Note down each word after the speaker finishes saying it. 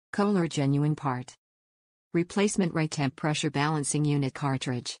KOHLER Genuine Part. Replacement Rite-Temp Pressure Balancing Unit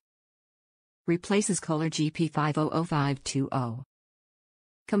Cartridge. Replaces KOHLER GP800820.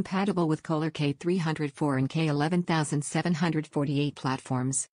 Compatible with KOHLER K304 and K11748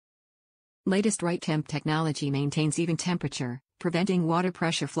 platforms. Latest Rite-Temp technology maintains even temperature, preventing water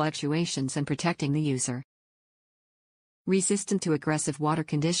pressure fluctuations and protecting the user. Resistant to aggressive water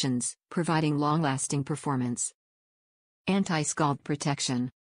conditions, providing long-lasting performance. Anti-scald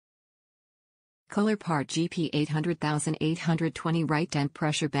protection. KOHLER Part GP800820 Rite-Temp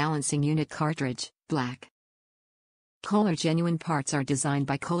Pressure Balancing Unit Cartridge, Black. KOHLER Genuine Parts are designed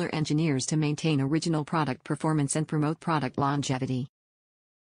by KOHLER engineers to maintain original product performance and promote product longevity.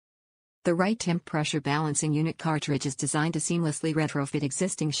 The Rite-Temp Pressure Balancing Unit Cartridge is designed to seamlessly retrofit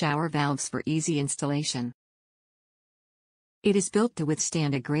existing shower valves for easy installation. It is built to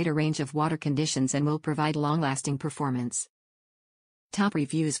withstand a greater range of water conditions and will provide long-lasting performance. Top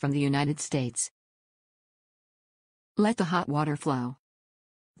reviews from the United States. Let the hot water flow.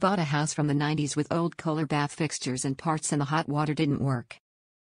 Bought a house from the 90s with old KOHLER bath fixtures and parts and the hot water didn't work.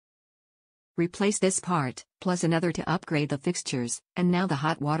 Replace this part, plus another to upgrade the fixtures, and now the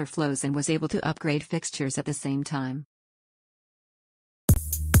hot water flows and was able to upgrade fixtures at the same time.